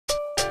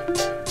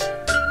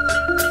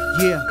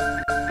Yeah.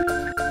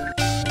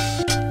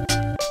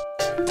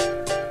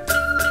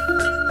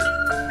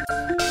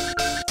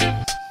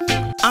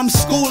 I'm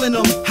schooling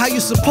them how you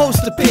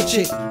supposed to pitch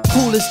it.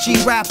 Coolest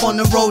G-rap on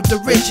the road to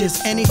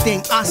riches.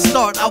 Anything I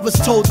start, I was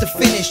told to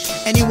finish.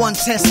 Anyone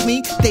test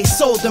me, they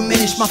so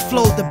diminish my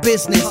flow, the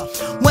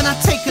business. When I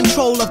take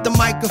control of the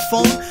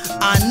microphone,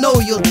 I know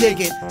you'll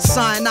dig it.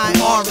 Sign I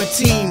are a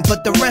team,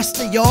 but the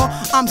rest of y'all,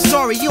 I'm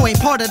sorry, you ain't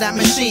part of that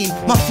machine.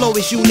 My flow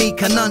is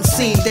unique and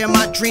unseen, they're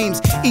my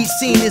dreams. Each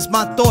scene is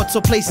my thoughts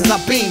or places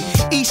I've been.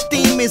 Each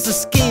theme is a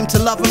scheme to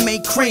love and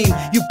make cream.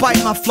 You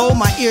bite my flow,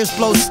 my ears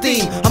blow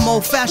steam. I'm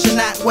old-fashioned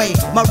that way.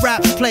 My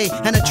raps play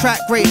and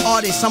attract great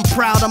artists. I'm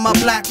proud of my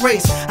black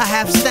race. I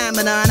have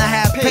stamina and I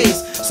have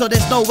pace, so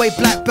there's no way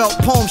BlackBelt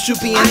Poemz should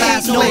be in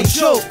last place.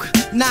 No joke,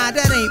 nah,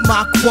 that ain't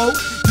my quote.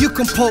 You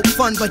can poke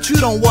fun, but you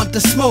don't want the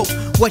smoke.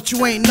 What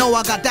you ain't know,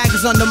 I got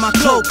daggers under my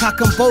cloak. I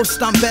can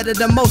boast I'm better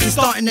than most. It's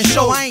starting the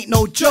show, I ain't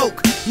no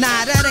joke.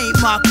 Nah, that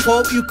ain't my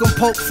quote. You can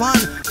poke fun,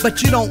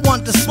 but you don't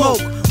want the smoke.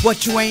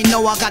 What you ain't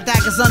know, I got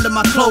daggers under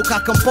my cloak. I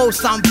can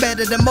boast I'm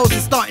better than most.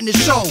 It's starting the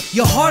show.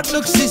 Your heart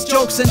looks his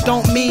jokes and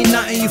don't mean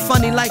nothing. You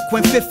funny like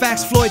when Fifth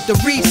asked Floyd to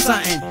read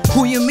something.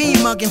 Who you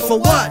mean mugging for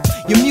what?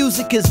 Your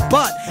music is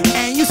butt,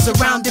 and you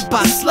surrounded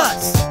by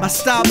sluts. My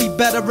style be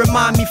better,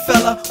 remind me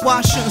fella. Why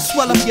I shouldn't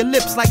swell up your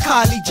lips like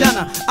Kylie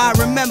Jenner. I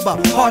remember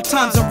hard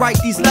times and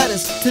write these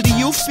letters to the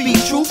youth, speak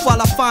truth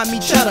while I find me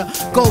cheddar.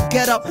 Go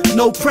get up,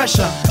 no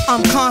pressure,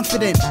 I'm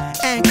confident,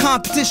 and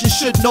competition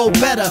should know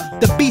better.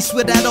 The beast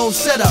with that old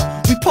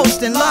setup, we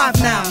posting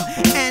live now,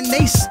 and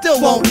they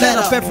still won't let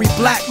up. Every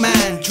black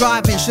man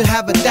driving should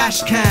have a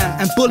dash cam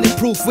and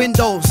bulletproof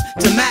windows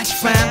to match,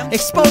 fam.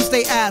 Expose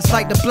they ass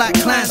like the Black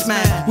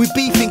Klansman. We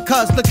beefing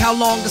cuz look how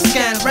long the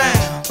scan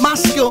ran. My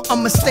skill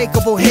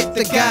unmistakable, hit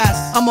the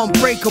gas, I'm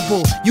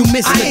unbreakable, you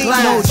missed the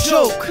glass. No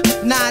joke,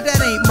 nah, that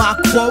ain't my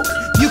quote.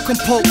 You can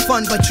poke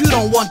fun, but you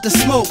don't want the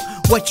smoke.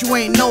 What you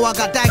ain't know, I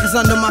got daggers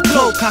under my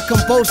cloak. I can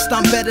boast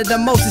I'm better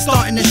than most. It's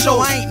starting the show,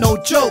 I ain't no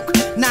joke.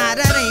 Nah,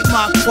 that ain't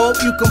my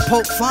quote. You can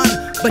poke fun,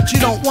 but you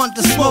don't want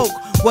the smoke.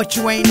 What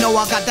you ain't know,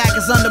 I got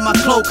daggers under my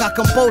cloak. I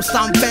can boast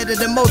I'm better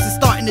than most. It's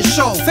starting the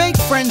show. Fake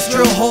friends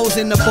drill holes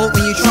in the boat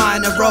when you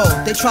trying to row.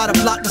 They try to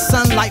block the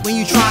sunlight when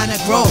you trying to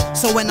grow.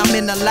 So when I'm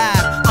in the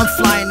lab, I'm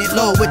flying it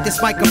low. With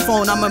this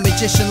microphone, I'm a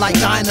magician like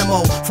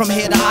Dynamo. From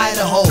here to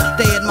Idaho,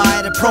 they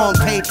admire the pro and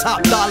pay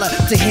top dollar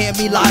to hear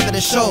me live at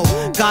the show.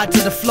 God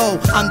to the flow,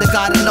 I'm the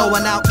guy to know.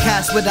 An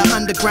outcast with an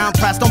underground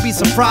press. Don't be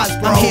surprised,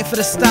 bro. I'm here for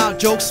the style,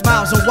 jokes,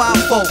 smiles, and wild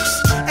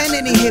folks. And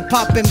any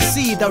hip-hop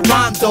MC that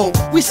rhyme dope.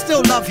 We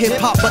still love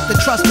hip-hop, but the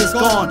trust is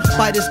gone.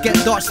 Fighters get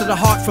darts to the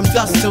heart from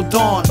dusk till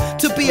dawn.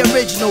 To be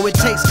original, it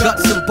takes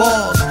guts and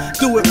balls.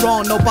 Do it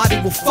wrong, nobody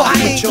will fuck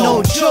with you. I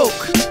ain't no joke,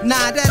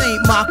 nah, that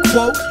ain't my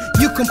quote.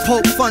 You can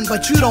poke fun,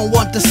 but you don't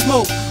want the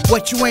smoke.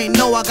 What you ain't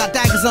know, I got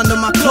daggers under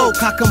my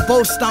cloak. I can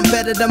boast I'm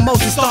better than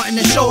most. It's starting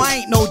the show,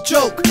 I ain't no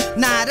joke.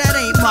 Nah, that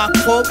ain't my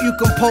quote. You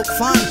can poke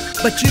fun,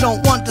 but you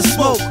don't want the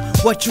smoke.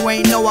 What you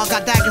ain't know, I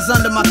got daggers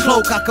under my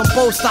cloak. I can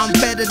boast I'm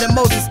better than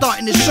most. It's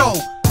starting the show.